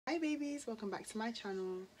Hi babies, welcome back to my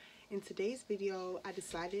channel. In today's video I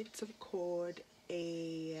decided to record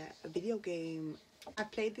a video game. I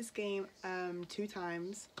played this game 2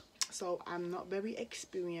 times, so I'm not very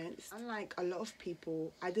experienced. Unlike a lot of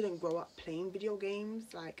people, I didn't grow up playing video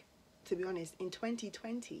games. Like, to be honest, in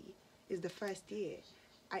 2020 is the first year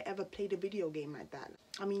I ever played a video game like that.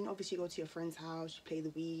 I mean, obviously you go to your friend's house, you play the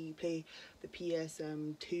Wii, you play the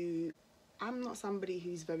PS2. I'm not somebody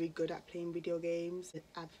who's very good at playing video games.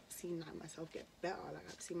 I've seen like myself get better. Like,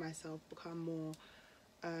 I've seen myself become more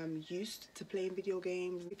used to playing video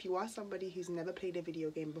games. If you are somebody who's never played a video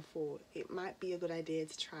game before, it might be a good idea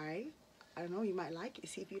to try. I don't know, you might like it,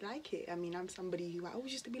 see if you like it. I mean, I'm somebody who I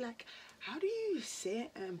always used to be like, how do you sit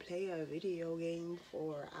and play a video game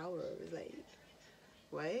for hours? Like,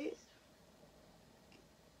 what?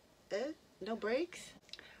 No breaks?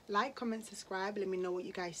 Like, comment, subscribe, let me know what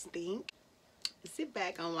you guys think. Sit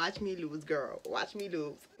back and watch me lose, girl. Watch me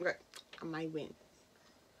lose. I might win.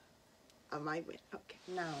 I might win. Okay.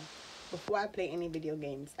 Now, before I play any video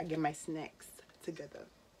games, I get my snacks together.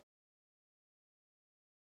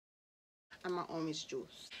 And my orange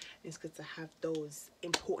juice. It's good to have those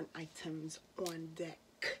important items on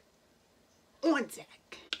deck. On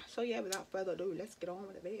deck. So yeah, without further ado, let's get on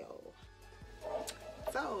with the video.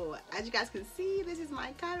 So, as you guys can see, this is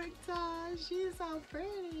my character. She's so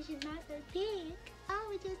pretty. She's not so big. Oh,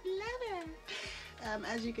 we just love her.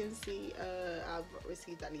 As you can see, I've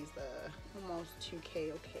received at least almost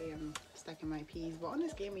 2K. Okay, I'm stacking my P's. But on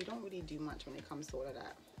this game, you don't really do much when it comes to all of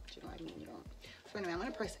that. Do you know what I mean? You don't. So anyway, I'm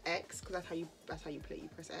gonna press X because that's how you play. You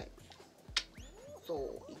press X.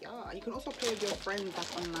 So yeah, you can also play with your friends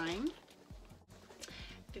that's online.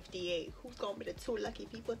 58. Who's gonna be the 2 lucky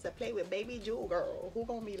people to play with Bbyjewelx, girl? Who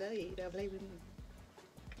gonna be lucky to play with me?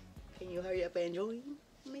 Can you hurry up and join?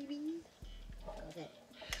 Maybe. Okay.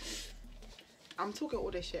 I'm talking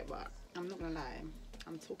all this shit, but I'm not gonna lie.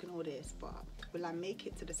 I'm talking all this, but will I make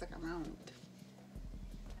it to the second round?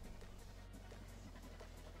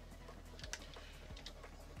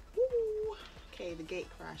 Woo. Okay, the gate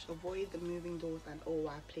crash. Avoid the moving doors and oh,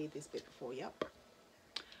 I played this bit before. Yep.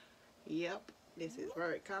 Yep. This is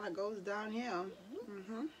where it kind of goes down here.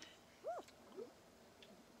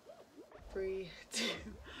 3, 2,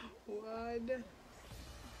 1.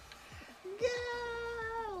 Go!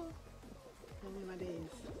 Oh my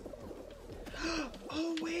days.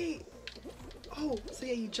 Oh wait. Oh, so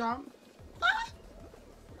yeah, you jump. Ah!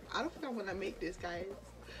 I don't think I'm gonna make this, guys.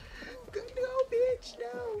 No, bitch,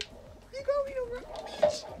 no. You gonna be the wrong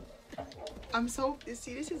bitch. I'm so,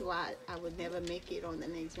 see, this is why I would never make it on the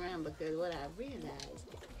next round, because what I realized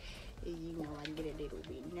is, you know, I get a little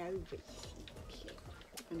bit nervous. Okay.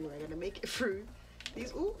 Anyway, I gotta make it through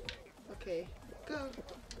these. Ooh, okay, go,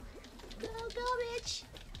 bitch.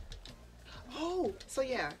 Oh, so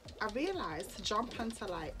yeah, I realized to jump onto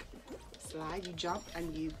like slide, you jump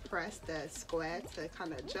and you press the square to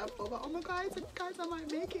kind of jump over. Oh my God, guys, I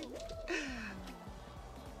might make it.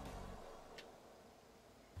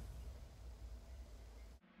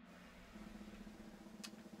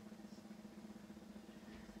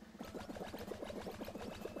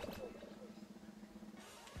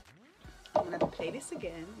 I'm gonna play this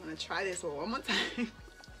again. I'm gonna try this one more time.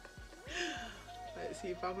 Let's see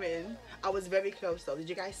if I win. I was very close though. Did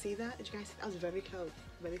you guys see that? Did you guys see that? I was very close.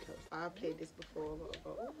 Very close. I played this before. But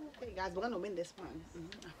oh, okay, guys, we're gonna win this one.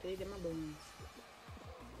 I played in my bones.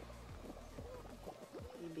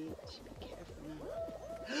 You bitch, be careful now.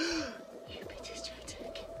 You bitches trying to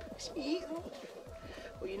push me off.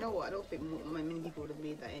 Well, you know what? I don't think many people would have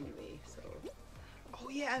made that anyway. So, oh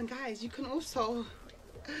yeah, and guys, you can also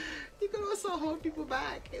hold people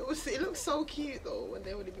back. It looks so cute though when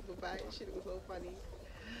they're holding people back. It should look so funny.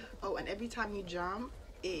 Oh, and every time you jump,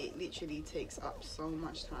 it literally takes up so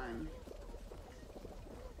much time.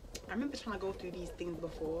 I remember trying to go through these things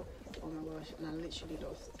before. Oh my gosh, and I literally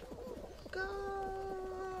lost. Go!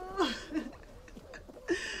 No,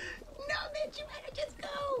 bitch, you better just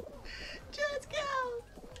go. Just go.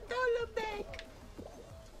 Don't look back.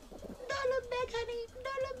 Don't look back, honey.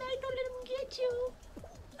 Don't look back. Don't let them get you.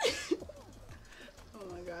 Oh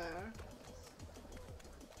my God.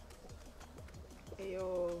 Hey,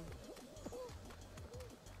 yo.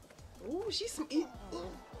 Ooh, she's some.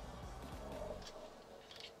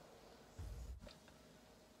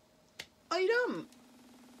 Oh, you dumb.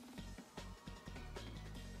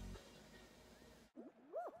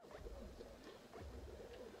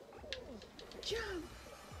 Jump.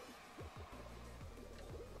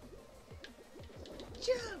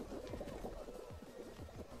 Jump.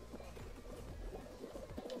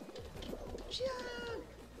 Jump.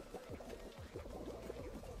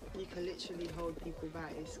 You can literally hold people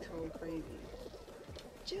back. It's so crazy.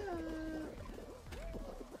 Jump.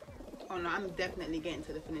 Oh no, I'm definitely getting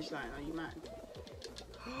to the finish line. Are you mad?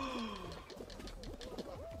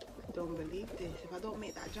 Don't believe this. If I don't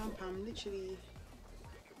make that jump, I'm literally...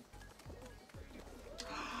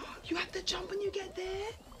 You have to jump when you get there?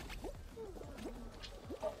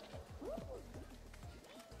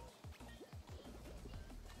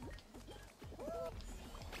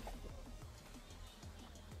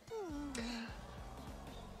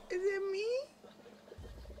 Is it me?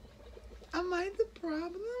 Am I the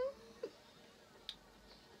problem?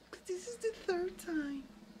 Because this is the third time.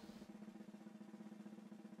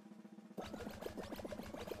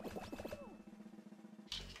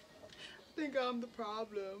 I think I'm the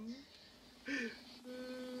problem.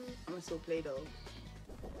 I'm gonna still play though.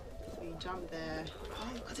 So you jump there.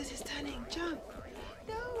 Oh, because this is turning. Jump.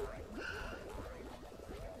 No.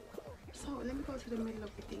 So let me go to the middle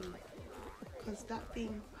of the thing. Because that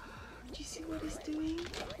thing, do you see what it's doing?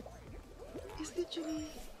 It's literally,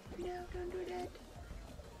 no, don't do that.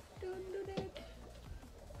 Don't do that.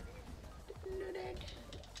 Don't do that.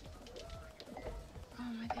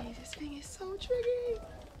 Oh my days, this thing is so tricky.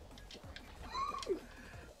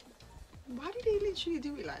 Why do they literally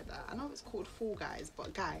do it like that? I know it's called Fallguys,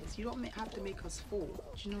 but guys, you don't have to make us fall.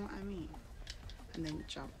 Do you know what I mean? And then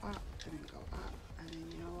jump up, and then go up, and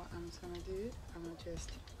then you know what I'm just gonna do? I'm gonna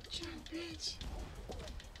just jump, bitch.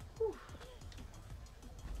 Whew.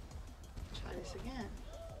 Try this again.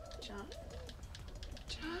 Jump.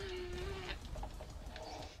 Jump.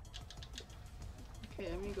 Okay,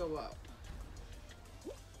 let me go up.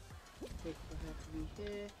 Wait for her to be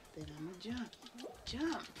here, then I'm gonna jump.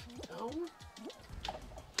 Jump. Oh.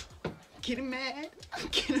 Getting mad. I'm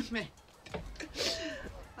getting mad.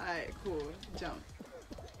 Alright, cool. Jump.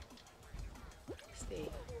 Stay.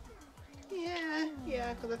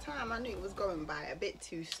 Yeah, because the time I knew it was going by a bit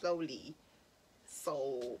too slowly.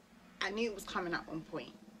 So I knew it was coming at one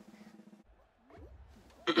point.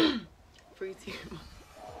 3, 2, 1.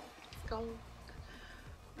 Let's go.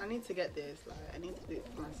 I need to get this. Like, I need to do it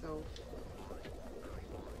for myself.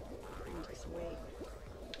 Just wait.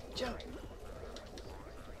 Jump.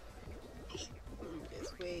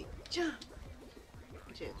 Just wait. Jump.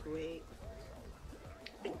 Just wait.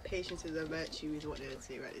 I think patience is a virtue is what they would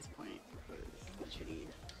say at this point. Because literally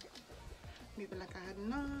moving like I had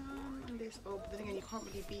none on this. Oh, but then again, you can't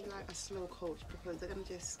really be like a slow coach because they're gonna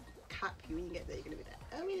just cap you when you get there. You're gonna be like,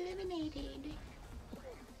 oh, eliminated.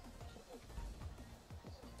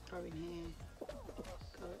 Go in here.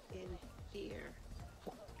 Go in here.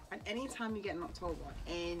 And anytime you get knocked over,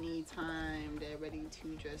 anytime they're ready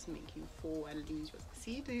to just make you fall and lose your...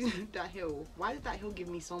 See that hill? Why did that hill give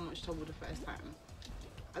me so much trouble the first time?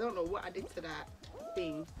 I don't know what I did to that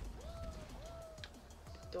thing.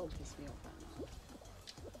 Don't piss me off right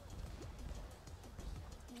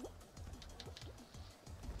now.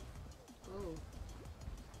 Oh.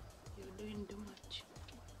 You're doing too much.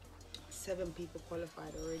 7 people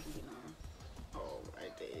qualified already, you know. Oh,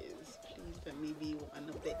 right there is. Please let me be one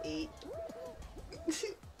of the 8. It's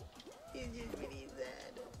just really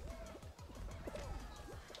sad.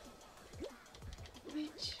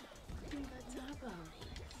 Rich, we got time about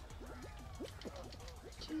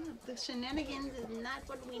it. The shenanigans is not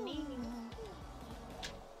what we need.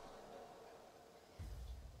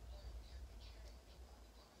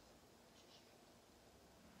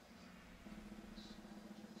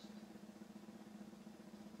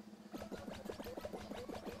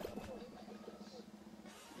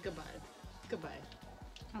 Goodbye.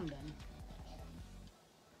 I'm done.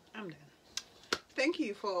 Thank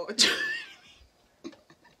you for joining me.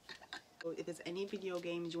 If there's any video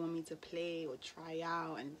games you want me to play or try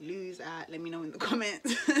out and lose at, let me know in the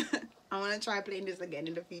comments. I want to try playing this again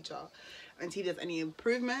in the future and see if there's any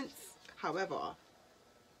improvements. However,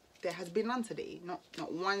 there has been none today. Not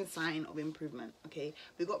one sign of improvement. Okay,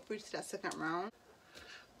 we got through to that second round.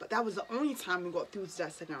 But that was the only time we got through to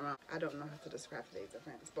that second round. I don't know how to describe today's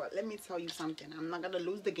defense, but let me tell you something. I'm not going to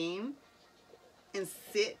lose the game and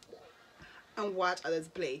sit and watch others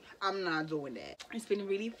play. I'm not doing that. It's been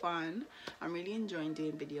really fun. I'm really enjoying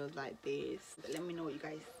doing videos like this. But let me know what you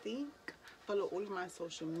guys think. Follow all of my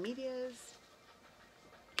social medias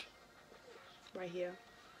right here.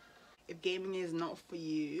 If gaming is not for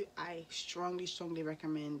you, I strongly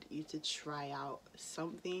recommend you to try out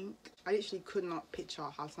something. I literally could not picture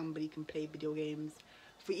how somebody can play video games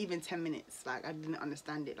for even 10 minutes. Like, I didn't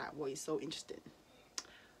understand it. Like, what is so interesting?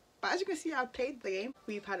 But as you can see, I've played the game.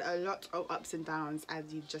 We've had a lot of ups and downs, as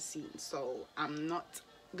you've just seen. So I'm not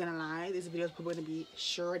gonna lie, this video is probably gonna be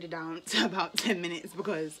shredded down to about 10 minutes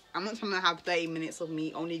because I'm not trying to have 30 minutes of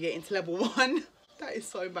me only getting to level 1. That is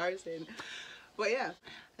so embarrassing. But yeah,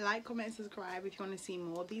 like, comment, subscribe if you want to see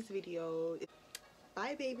more of these videos.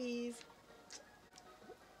 Bye babies.